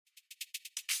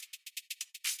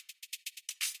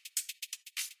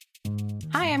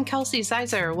I'm Kelsey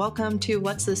Zeiser. Welcome to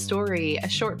What's the Story, a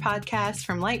short podcast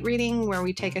from Light Reading where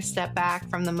we take a step back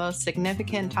from the most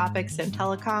significant topics in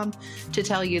telecom to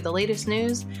tell you the latest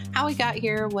news, how we got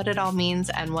here, what it all means,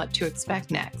 and what to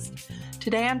expect next.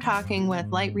 Today I'm talking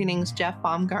with Light Reading's Jeff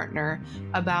Baumgartner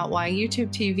about why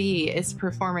YouTube TV is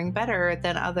performing better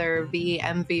than other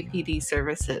vMVPD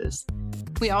services.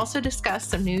 We also discuss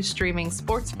some new streaming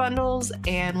sports bundles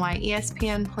and why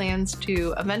ESPN plans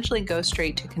to eventually go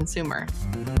straight to consumer.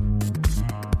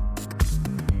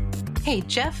 Hey,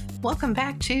 Jeff, welcome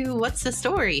back to What's the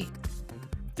Story?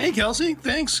 Hey, Kelsey.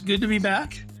 Thanks. Good to be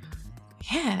back.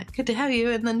 Yeah, good to have you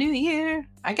in the new year.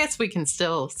 I guess we can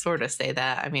still sort of say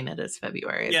that. I mean, it is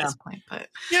February at this point, but...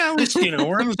 Yeah, at least,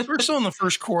 we're still in the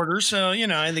first quarter, so,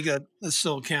 I think that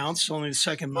still counts. Only the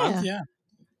second month, yeah.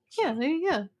 Yeah, there you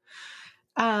go.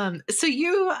 So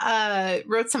you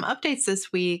wrote some updates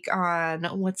this week on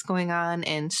what's going on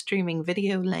in streaming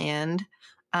video land.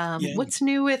 What's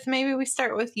new with, maybe we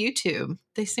start with YouTube.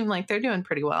 They seem like they're doing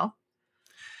pretty well.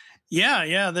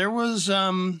 Yeah. There was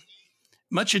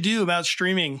much ado about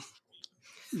streaming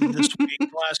this week, the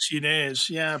last few days.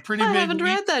 Yeah, pretty big. I haven't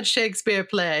read that Shakespeare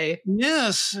play.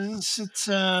 Yes, it's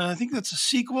I think that's a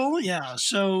sequel. Yeah,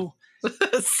 so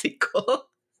a sequel.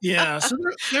 Yeah, so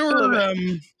there were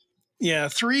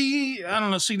three,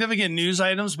 significant news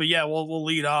items, but we'll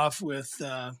lead off with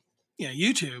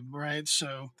YouTube, right?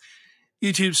 So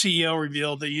YouTube CEO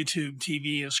revealed that YouTube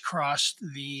TV has crossed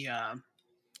the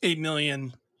 8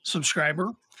 million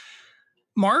subscriber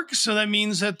mark. So that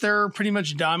means that they're pretty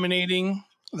much dominating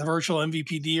the virtual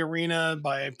MVPD arena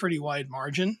by a pretty wide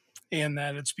margin, and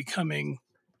that it's becoming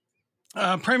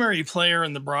a primary player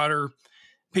in the broader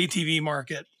pay TV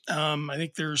market. I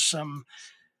think there's some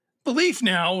belief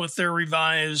now with their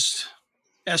revised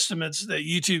estimates that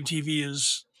YouTube TV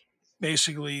is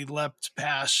basically leapt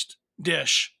past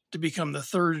Dish to become the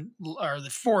third or the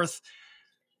fourth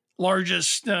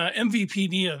largest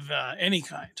MVPD of any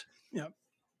kind. Yep.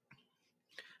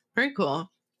 Very cool.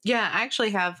 Yeah, I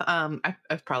actually have,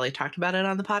 I've probably talked about it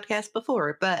on the podcast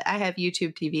before, but I have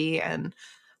YouTube TV and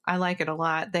I like it a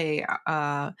lot. They,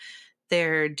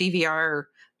 their DVR,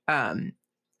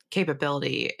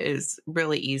 capability is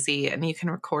really easy and you can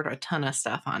record a ton of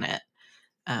stuff on it.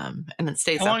 And it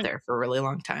stays up there for a really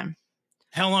long time.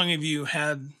 How long have you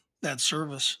had that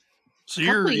service? So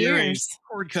you're a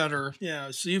cord cutter.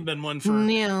 Yeah. So you've been one for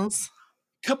years.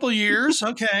 Couple years.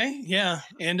 Okay. Yeah.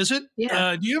 And is it,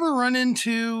 do you ever run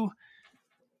into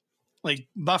like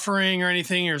buffering or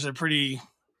anything, or is it pretty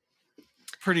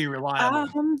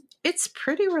reliable? It's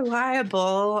pretty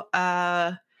reliable.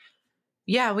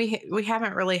 We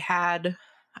haven't really had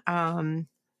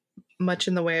much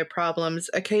in the way of problems.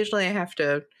 Occasionally I have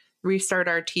to restart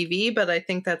our TV, but I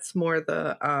think that's more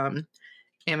the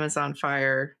Amazon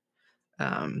Fire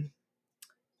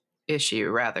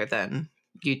issue rather than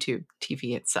YouTube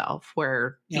TV itself,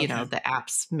 where the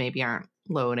apps maybe aren't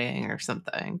loading or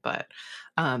something. But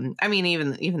even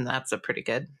that's a pretty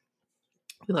good.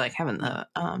 We like having the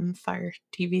Fire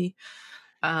TV.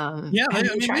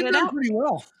 They've done pretty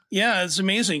well. Yeah, it's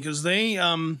amazing because they,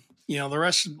 a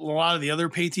lot of the other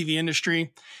pay TV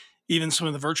industry, even some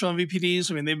of the virtual MVPDs,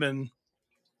 they've been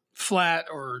flat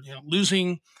or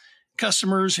losing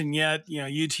customers, and yet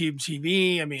YouTube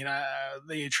TV.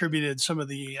 They attributed some of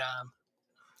the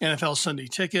NFL Sunday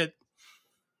Ticket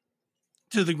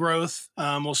to the growth.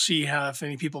 We'll see if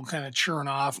any people kind of churn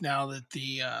off now that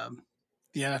the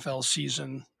NFL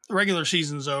season, the regular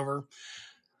season's over.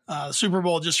 The Super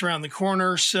Bowl just around the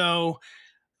corner. So,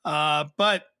 they're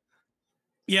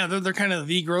kind of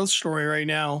the growth story right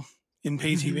now in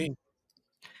pay TV.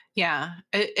 Yeah.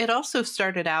 It also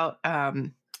started out,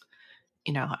 as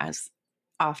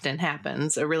often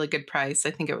happens, a really good price.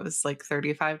 I think it was like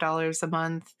 $35 a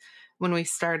month when we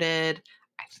started.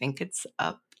 I think it's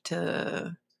up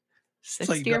to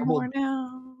 60 or more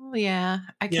now. Yeah.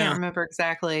 I can't remember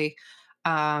exactly.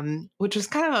 Which was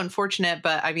kind of unfortunate,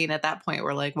 but at that point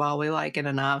we're like, well, we like it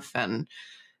enough and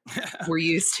we're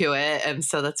used to it. And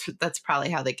so that's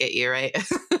probably how they get you, right?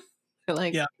 They're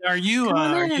like, Are you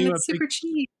it's super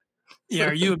cheap. Yeah.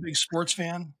 Are you a big sports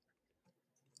fan?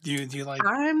 Do you like?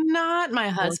 I'm not. My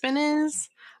husband is.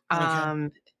 Okay.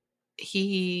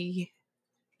 He's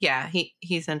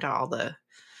into all the.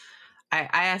 I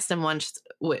asked him once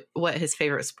what his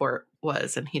favorite sport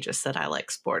was, and he just said, "I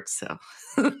like sports." So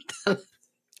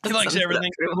he likes everything.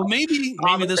 Well, maybe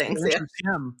this will interest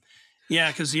him.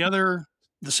 Yeah, because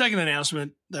the second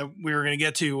announcement that we were going to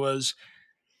get to was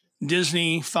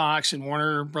Disney, Fox, and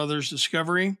Warner Brothers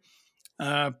Discovery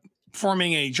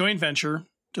forming a joint venture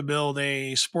to build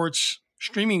a sports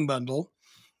streaming bundle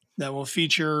that will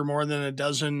feature more than a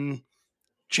dozen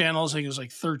channels. I think it was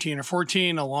like 13 or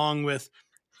 14, along with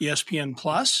ESPN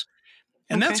Plus.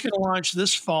 And that's going to launch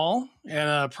this fall at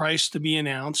a price to be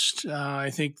announced. I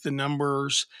think the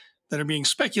numbers that are being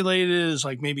speculated is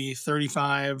like maybe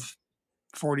 $35,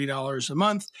 $40 a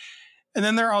month. And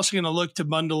then they're also going to look to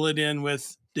bundle it in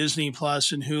with Disney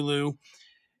Plus and Hulu.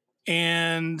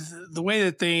 And the way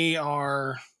that they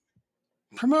are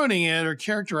promoting it or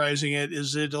characterizing it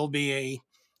is it'll be a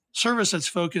service that's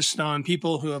focused on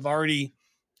people who have already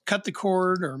cut the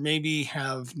cord or maybe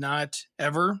have not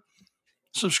ever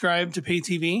subscribed to pay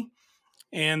TV.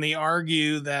 And they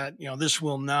argue that, this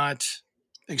will not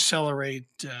accelerate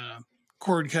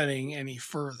cord cutting any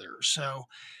further. So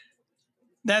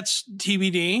that's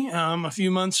TBD, a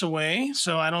few months away.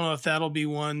 So I don't know if that'll be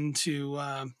one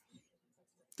to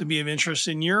be of interest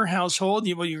in your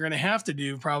household. What you're going to have to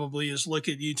do probably is look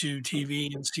at YouTube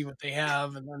TV and see what they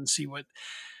have, and then see what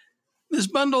this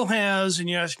bundle has, and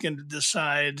you guys can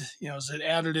decide, is it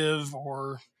additive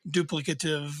or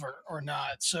duplicative or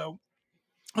not. So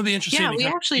it'll be interesting. Yeah, we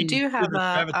actually do have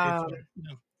a.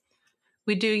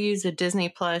 We do use a Disney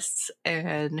Plus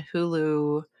and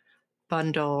Hulu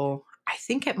bundle. I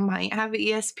think it might have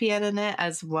ESPN in it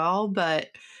as well, but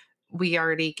we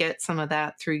already get some of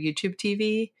that through YouTube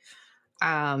TV.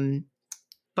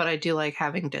 But I do like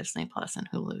having Disney Plus and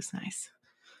Hulu is nice.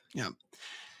 Yeah.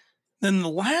 Then the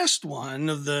last one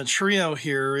of the trio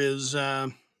here is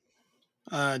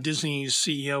Disney's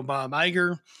CEO Bob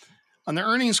Iger. On the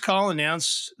earnings call,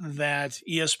 announced that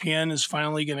ESPN is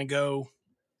finally going to go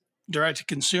direct to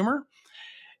consumer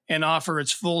and offer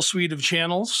its full suite of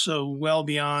channels, so well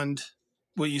beyond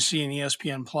what you see in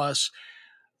ESPN Plus,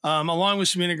 along with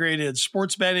some integrated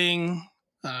sports betting,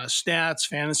 stats,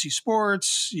 fantasy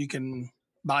sports. You can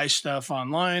buy stuff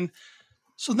online.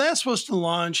 So that's supposed to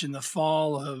launch in the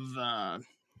fall of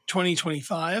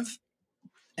 2025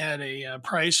 at a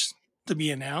price to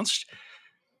be announced.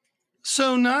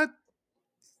 So not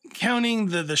counting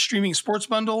the streaming sports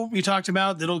bundle we talked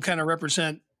about, that'll kind of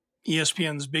represent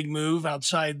ESPN's big move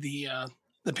outside the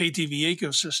pay TV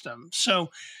ecosystem. So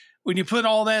when you put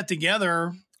all that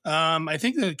together, I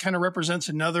think that it kind of represents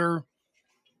another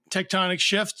tectonic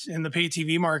shift in the pay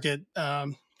TV market.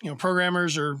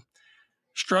 Programmers are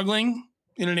struggling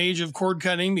in an age of cord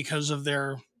cutting because of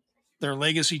their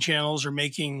legacy channels are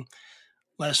making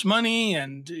less money,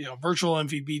 and virtual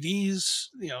MVPDs,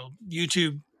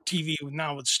 YouTube TV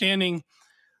notwithstanding,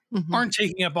 aren't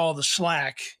taking up all the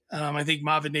slack. I think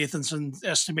Moffett Nathanson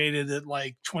estimated that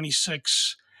like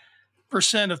 26%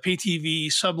 of pay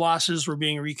TV sub losses were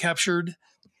being recaptured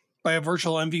by a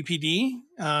virtual MVPD,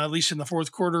 at least in the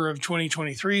fourth quarter of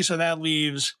 2023. So that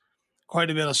leaves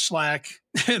quite a bit of slack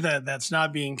that's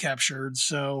not being captured.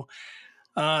 So,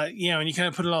 and you kind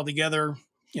of put it all together.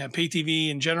 Yeah, pay TV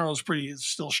in general is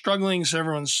still struggling. So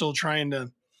everyone's still trying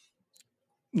to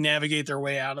navigate their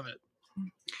way out of it.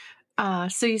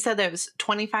 So you said that it was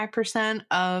 25%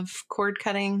 of cord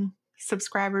cutting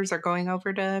subscribers are going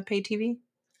over to pay TV?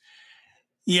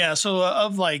 Yeah. So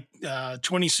of like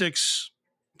 26%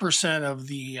 of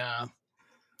the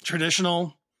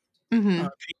traditional pay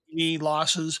TV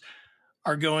losses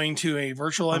are going to a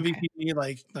virtual MVPD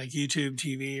like YouTube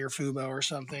TV or Fubo or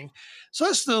something. So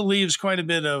that still leaves quite a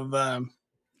bit of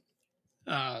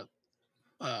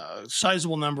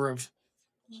sizable number of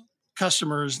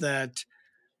customers that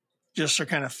just are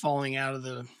kind of falling out of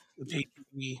the pay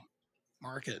TV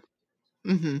market.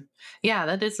 Yeah,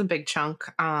 that is a big chunk.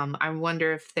 I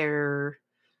wonder if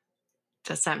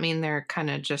does that mean they're kind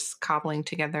of just cobbling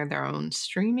together their own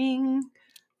streaming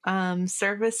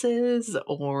services,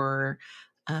 or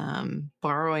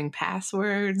borrowing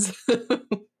passwords?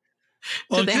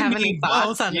 Well, do they have any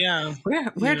thoughts on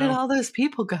where did all those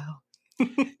people go?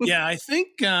 Yeah, I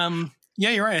think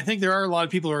you're right. I think there are a lot of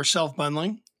people who are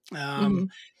self-bundling. And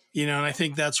I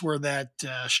think that's where that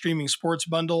streaming sports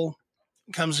bundle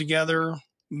comes together.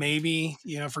 Maybe,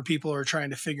 for people who are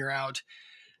trying to figure out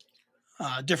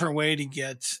a different way to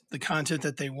get the content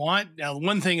that they want. Now,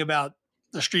 one thing about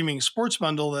the streaming sports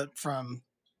bundle that from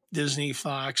Disney,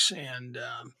 Fox, and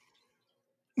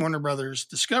Warner Brothers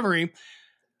Discovery,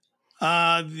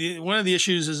 one of the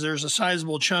issues is there's a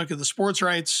sizable chunk of the sports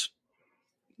rights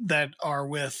that are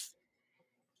with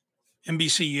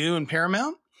NBCU and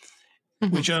Paramount,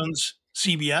 which owns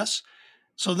CBS.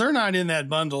 So they're not in that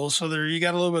bundle. So you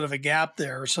got a little bit of a gap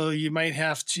there. So you might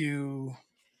have to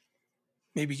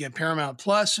maybe get Paramount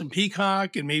Plus and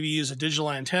Peacock and maybe use a digital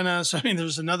antenna. So, I mean,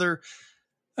 there's another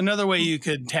way you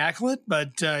could tackle it.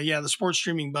 But the sports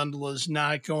streaming bundle is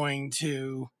not going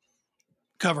to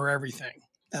cover everything.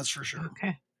 That's for sure.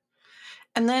 Okay.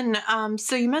 And then,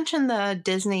 so you mentioned the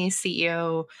Disney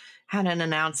CEO had an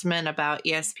announcement about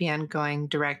ESPN going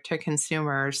direct to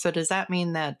consumers. So does that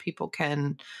mean that people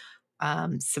can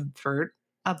subvert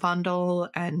a bundle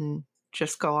and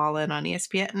just go all in on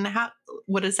ESPN? And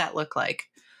what does that look like?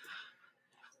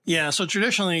 Yeah. So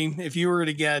traditionally, if you were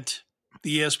to get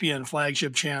the ESPN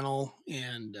flagship channel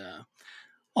and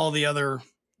all the other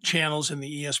channels in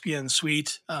the ESPN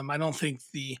suite, I don't think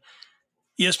the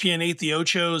ESPN 8 the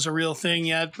Ocho is a real thing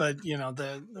yet, but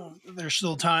there's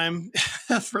still time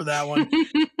for that one.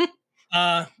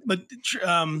 But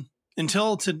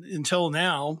until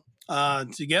now,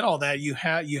 to get all that, you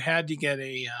had to get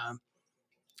a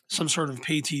some sort of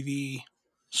pay TV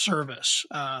service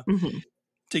Hmm.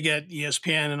 to get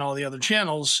ESPN and all the other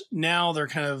channels. Now they're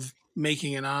kind of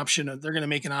making an option. They're going to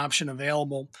make an option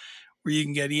available where you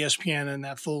can get ESPN and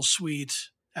that full suite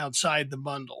outside the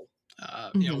bundle.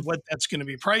 Hmm. What that's going to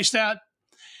be priced at,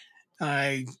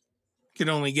 I could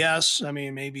only guess. I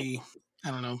mean, maybe,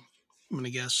 I don't know. I'm going to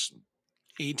guess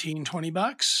 18,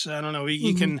 $20. I don't know.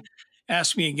 You Hmm. can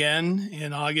ask me again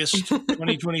in August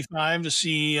 2025 to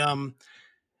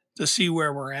see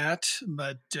where we're at.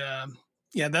 But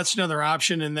yeah, that's another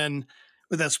option. And then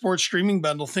with that sports streaming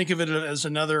bundle, think of it as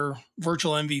another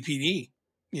virtual MVPD.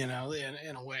 In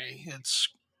a way, it's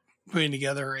putting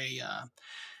together a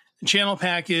channel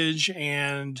package,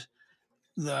 and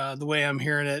the way I'm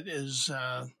hearing it is,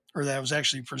 or that was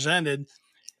actually presented,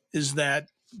 is that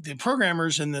the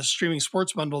programmers in this streaming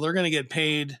sports bundle, they're going to get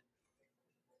paid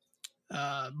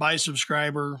by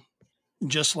subscriber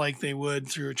just like they would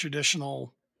through a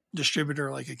traditional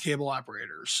distributor like a cable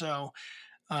operator. So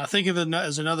think of it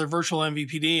as another virtual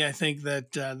MVPD. I think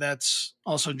that that's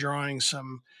also drawing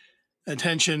some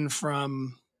attention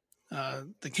from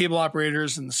the cable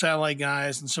operators and the satellite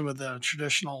guys and some of the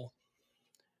traditional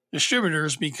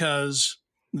distributors, because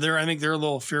I think they're a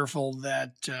little fearful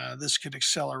that this could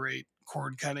accelerate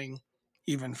cord cutting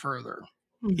even further,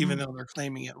 even Hmm. though they're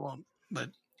claiming it won't.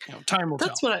 But time will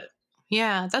That's tell. what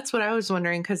yeah, that's what I was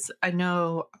wondering because I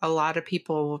know a lot of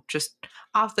people just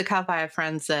off the cuff. I have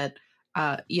friends that,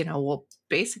 will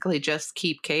basically just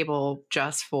keep cable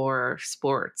just for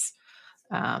sports,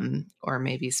 or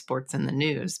maybe sports in the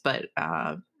news. But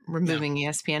Yeah. removing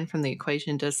ESPN from the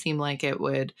equation does seem like it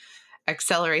would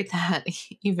accelerate that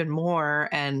even more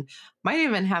and might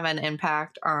even have an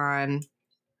impact on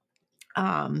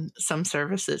some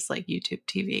services like YouTube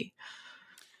TV.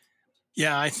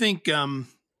 Yeah, I think you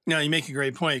make a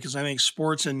great point, because I think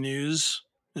sports and news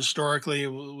historically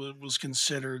was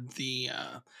considered the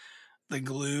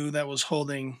glue that was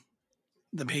holding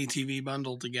the pay TV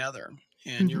bundle together.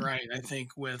 And you're Hmm. right. I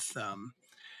think with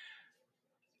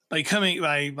by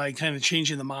kind of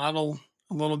changing the model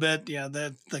a little bit, yeah,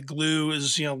 that the glue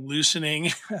is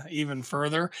loosening even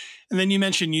further. And then you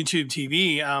mentioned YouTube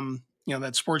TV.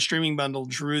 That sports streaming bundle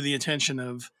drew the attention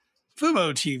of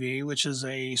Fubo TV, which is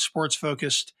a sports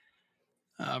focused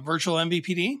virtual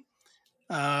MVPD,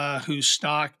 whose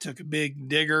stock took a big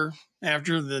digger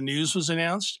after the news was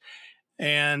announced.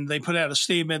 And they put out a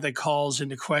statement that calls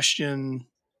into question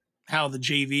how the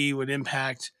JV would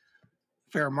impact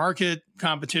fair market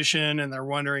competition. And they're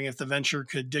wondering if the venture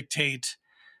could dictate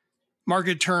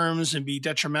market terms and be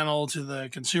detrimental to the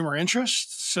consumer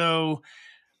interest. So,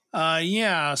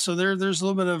 yeah, so there's a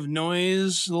little bit of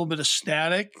noise, a little bit of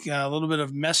static, a little bit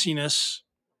of messiness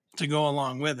to go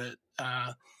along with it.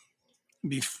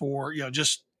 Before,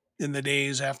 just in the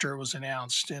days after it was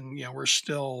announced. And, we're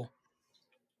still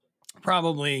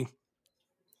probably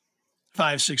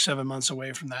 5, 6, 7 months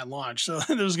away from that launch. So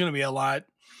there's going to be a lot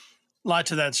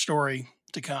to that story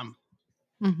to come.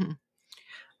 Hmm.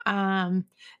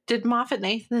 Did Moffat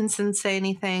Nathanson say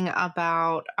anything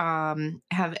about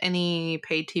have any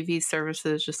paid TV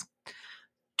services just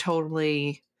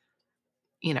totally,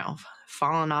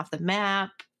 fallen off the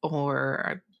map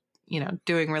or,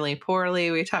 doing really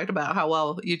poorly? We talked about how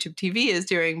well YouTube TV is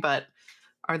doing, but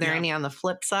are there Yeah. any on the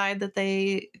flip side that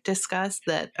they discussed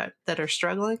that are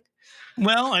struggling?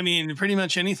 Well, I mean, pretty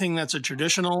much anything that's a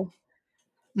traditional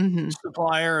Hmm.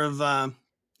 supplier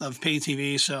of pay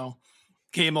TV, so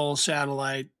cable,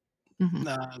 satellite, Hmm.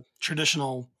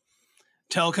 traditional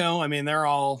telco. I mean, they're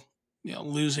all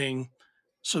losing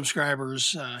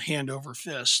subscribers hand over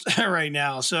fist right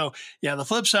now. So yeah, the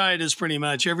flip side is pretty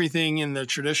much everything in the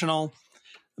traditional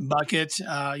bucket.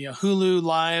 Hulu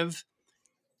Live,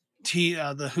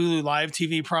 the Hulu Live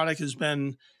TV product has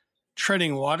been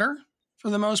treading water for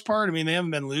the most part. I mean, they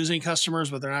haven't been losing customers,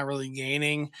 but they're not really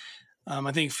gaining.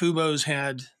 I think Fubo's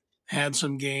had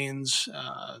some gains.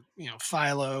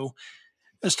 Philo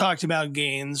has talked about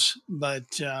gains, but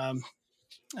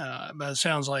it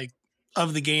sounds like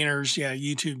of the gainers, yeah,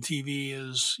 YouTube TV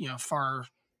is, far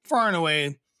and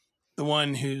away the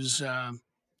one who's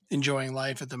enjoying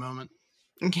life at the moment.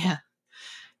 Yeah.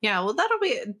 Yeah. Well, that'll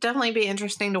definitely be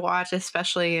interesting to watch,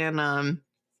 especially in,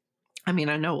 I mean,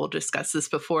 I know we'll discuss this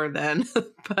before then,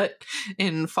 but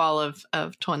in fall of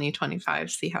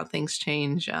 2025, see how things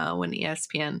change when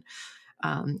ESPN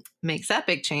makes that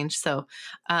big change. So,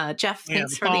 Jeff,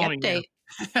 thanks for the update.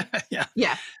 Yeah.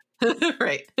 Yeah.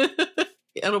 Right.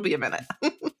 It'll be a minute.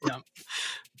 Yeah.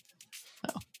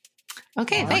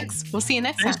 Okay, thanks. We'll see you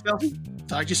next time. Kelsey.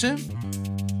 Talk to you soon.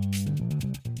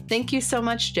 Thank you so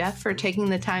much, Jeff, for taking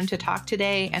the time to talk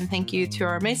today. And thank you to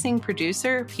our amazing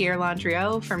producer, Pierre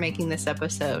Landriot, for making this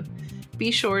episode.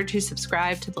 Be sure to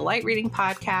subscribe to the Light Reading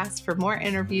Podcast for more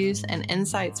interviews and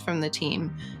insights from the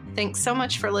team. Thanks so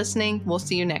much for listening. We'll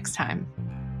see you next time.